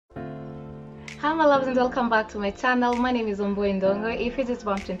Hi my loves and welcome back to my channel. My name is Wambui Ndung'u. If you just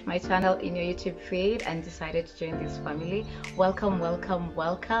bumped into my channel in your YouTube feed and decided to join this family, welcome.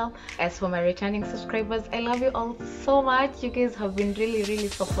 As for my returning subscribers, I love you all so much. You guys have been really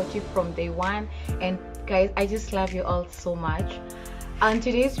supportive from day one, and guys, I just love you all so much. On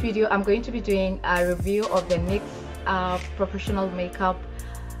today's video, I'm going to be doing a review of the NYX professional makeup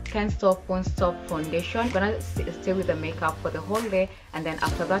Can't Stop Won't Stop foundation. I'm gonna stay with the makeup for the whole day, and then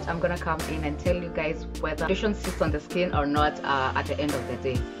after that I'm gonna come in and tell you guys whether foundation sits on the skin or not at the end of the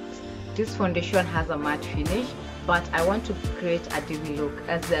day. This foundation has a matte finish, but I want to create a dewy look.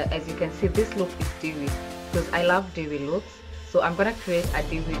 As you can see, this look is dewy because I love dewy looks, so I'm gonna create a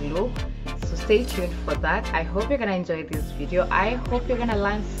dewy look. So stay tuned for that. I hope you're gonna enjoy this video. I hope you're gonna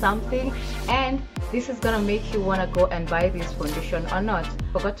learn something, and this is gonna make you wanna go and buy this foundation or not.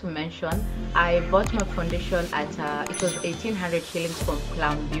 Forgot to mention, I bought my foundation at it was 1800 shillings from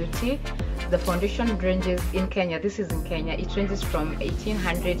Plum Beauty. The foundation ranges in Kenya, this is in Kenya, it ranges from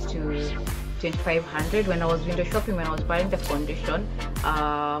 1800 to 2500. When I was window shopping, when I was buying the foundation,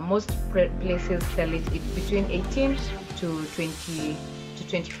 most places sell it between 18 to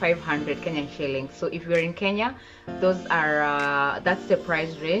 2500 Kenyan shillings. So if you're in Kenya, those are that's the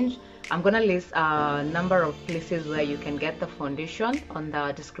price range. I'm gonna list a number of places where you can get the foundation on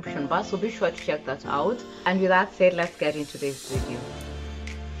the description bar, so be sure to check that out. And with that said, let's get into this video.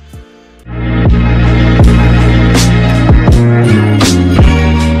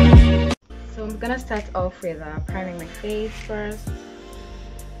 So I'm gonna start off with priming my face first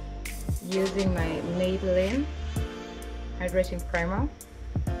using my Maybelline hydrating primer.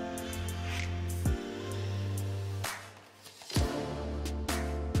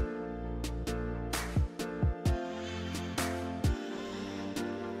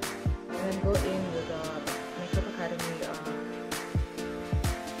 Go in with a Makeup Academy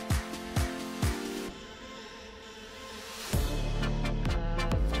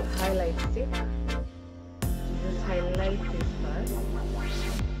highlight stick. Just highlight this part.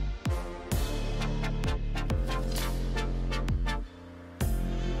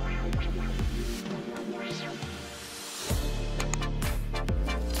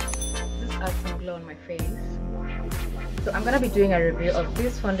 Just add some glow on my face. So I'm gonna be doing a review of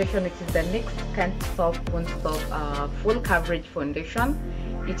this foundation, which is the NYX Can't Stop Won't Stop full coverage foundation.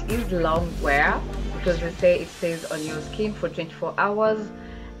 It is long wear because they say it stays on your skin for 24 hours,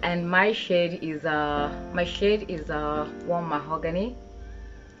 and my shade is warm mahogany.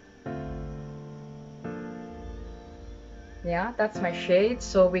 Yeah, that's my shade.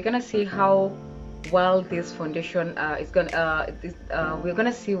 So we're gonna see how well this foundation we're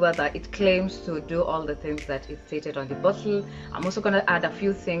gonna see whether it claims to do all the things that is stated on the bottle. I'm also gonna add a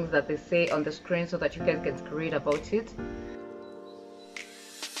few things that they say on the screen so that you guys can read about it.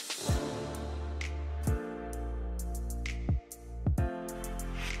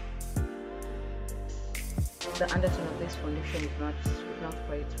 The undertone of this foundation is not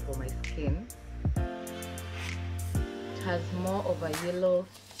quite for my skin. It has more of a yellow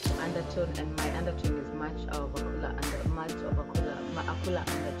undertone, and my undertone is much of a cooler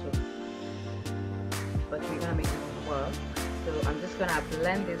undertone, but we're gonna make it work. So I'm just gonna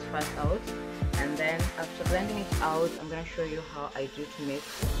blend this first out, and then after blending it out, I'm gonna show you how I do to make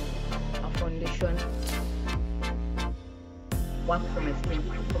a foundation work for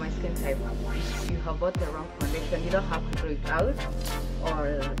my skin type. If you have bought the wrong foundation, you don't have to throw it out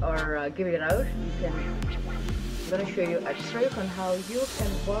or give it out. You can. I'm going to show you a trick on how you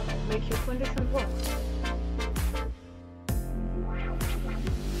can make your foundation work.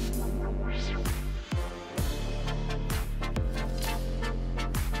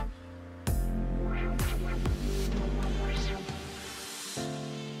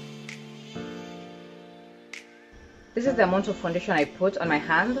 This is the amount of foundation I put on my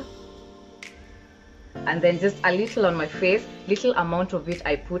hand, and then just a little on my face. Little amount of it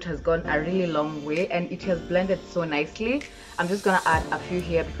I put has gone a really long way, and it has blended so nicely. I'm just gonna add a few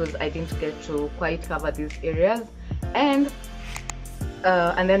here because I didn't get to quite cover these areas, and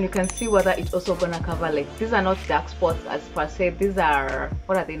then you can see whether it's also gonna cover, like, these are not dark spots as per se. These are,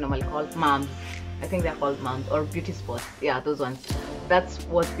 what are they normally called? Mams. I think they're called mams, or beauty spots. Yeah, those ones. That's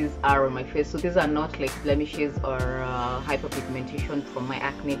what these are on my face. So these are not like blemishes or hyperpigmentation from my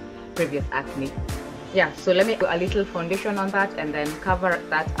previous acne. Yeah, so let me do a little foundation on that and then cover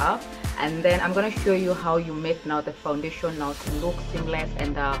that up, and then I'm gonna show you how you make now the foundation now to look seamless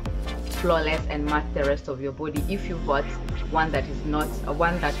and flawless and match the rest of your body if you bought one that is not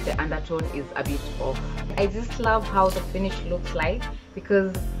one that the undertone is a bit off. I just love how the finish looks like,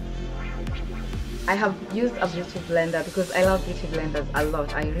 because I have used a beauty blender because I love beauty blenders a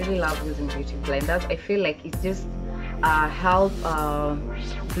lot. I really love using beauty blenders. I feel like it just help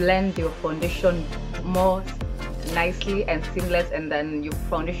blend your foundation more nicely and seamless, and then your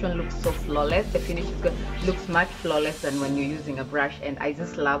foundation looks so flawless. The finish looks much flawless than when you're using a brush, and I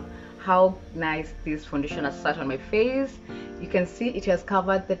just love how nice this foundation has sat on my face. You can see it has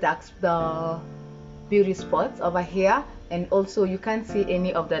covered the beauty spots over here, and also you can't see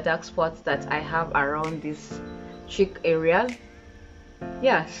any of the dark spots that I have around this cheek areas.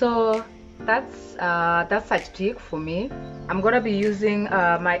 Yeah, so that's a tick for me. I'm gonna be using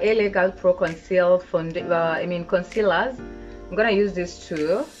my LA Girl Pro concealers. I'm gonna use these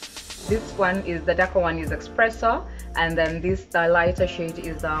two. This one is the darker one is espresso, and then this the lighter shade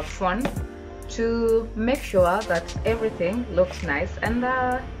is the fawn, to make sure that everything looks nice and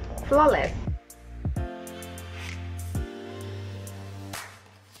flawless.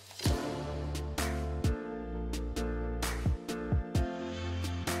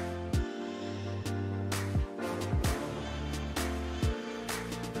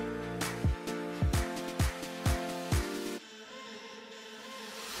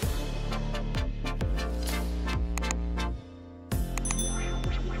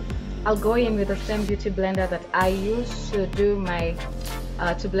 I'll go in with the same beauty blender that I use to do my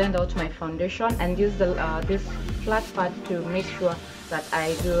to blend out my foundation, and use the this flat part to make sure that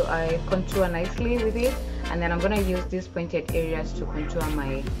I contour nicely with it, and then I'm gonna use these pointed areas to contour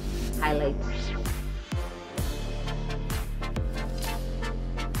my highlights.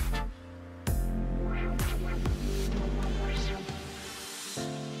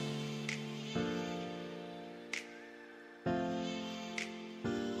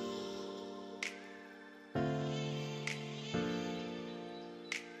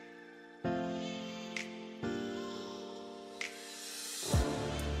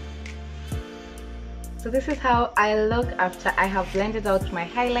 So this is how I look after I have blended out my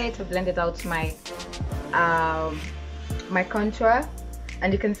highlight, blended out my my contour,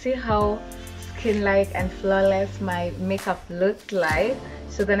 and you can see how skin-like and flawless my makeup looks like.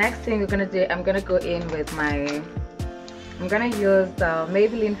 So the next thing we're gonna do, I'm gonna go in with my, I'm gonna use the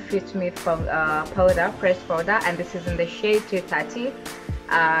Maybelline Fit Me from powder, pressed powder, and this is in the shade 230.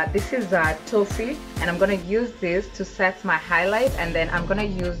 This is Toffee, and I'm gonna use this to set my highlight, and then I'm gonna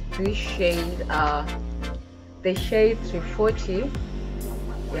use this shade, the shade 340.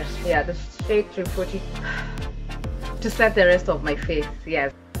 Yeah, the shade 340 to set the rest of my face.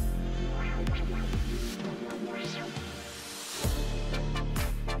 Yes.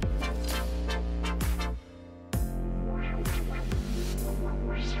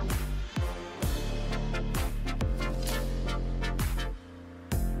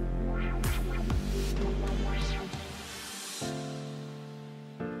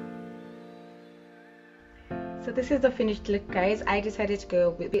 So this is the finished look, guys. I decided to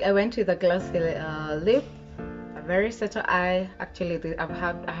go with, I went with a glossy lip, a very subtle eye. Actually, I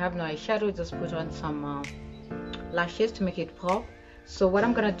have no eyeshadow, just put on some lashes to make it pop. So what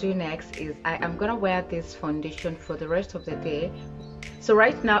I'm gonna do next is I'm gonna wear this foundation for the rest of the day. So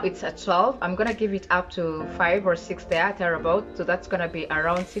right now it's at 12. I'm gonna give it up to 5 or 6 thereabout. So that's gonna be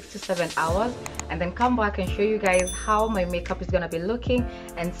around 6 to 7 hours, and then come back and show you guys how my makeup is gonna be looking,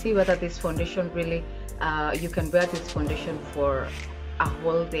 and see whether this foundation really you can wear this foundation for a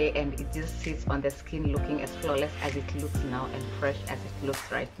whole day and it just sits on the skin looking as flawless as it looks now and fresh as it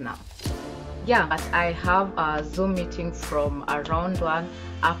looks right now. Yeah, but I have a Zoom meeting from around 1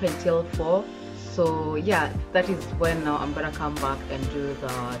 up until 4. So yeah, that is when now I'm gonna come back and do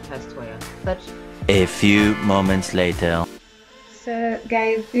the test wear. A few moments later. So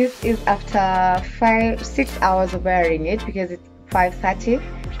guys, this is after 6 hours of wearing it, because it's 5:30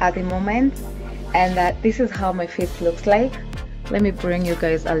 at the moment, and this is how my face looks like. Let me bring you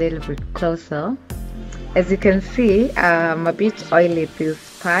guys a little bit closer. As you can see, I'm a bit oily this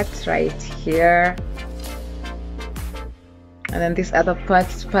part right here, and then these other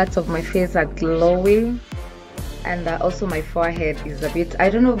parts of my face are glowing, and also my forehead is a bit, I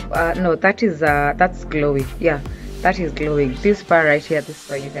don't know, no, that's glowing. Yeah, that is glowing. This part right here, this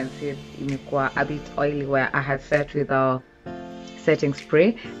part, you can see it a bit oily where I had set with a setting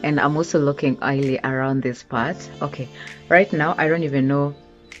spray, and I'm also looking oily around this part. Okay, right now I don't know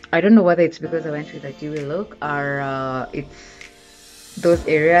whether it's because I went with a dewy look or it's those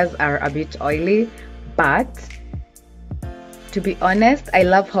areas are a bit oily, but to be honest, I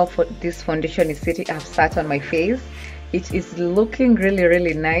love how this foundation is sitting. I've sat on my face. It is looking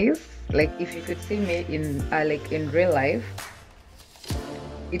really nice. Like if you could see me in like in real life,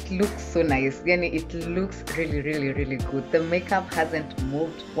 it looks so nice. Yani, it looks really, really, really good. The makeup hasn't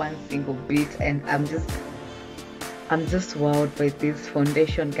moved one single bit, and I'm just wowed by this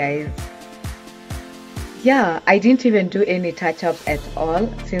foundation, guys. Yeah, I didn't even do any touch-up at all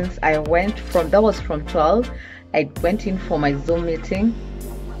since I went from, that was from 12. I went in for my Zoom meeting,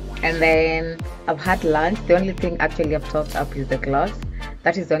 and then I've had lunch. The only thing actually I've topped up is the gloss.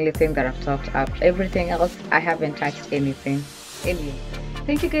 That is the only thing that I've topped up. Everything else, I haven't touched anything. Anyway,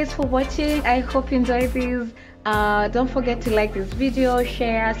 thank you guys for watching. I hope you enjoyed this. Don't forget to like this video,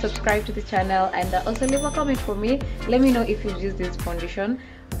 share, subscribe to the channel, and also leave a comment for me. Let me know if you've used this foundation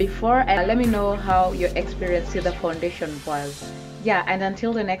before, and let me know how your experience with the foundation was. Yeah, and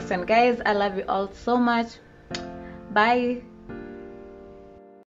until the next time, guys, I love you all so much. Bye.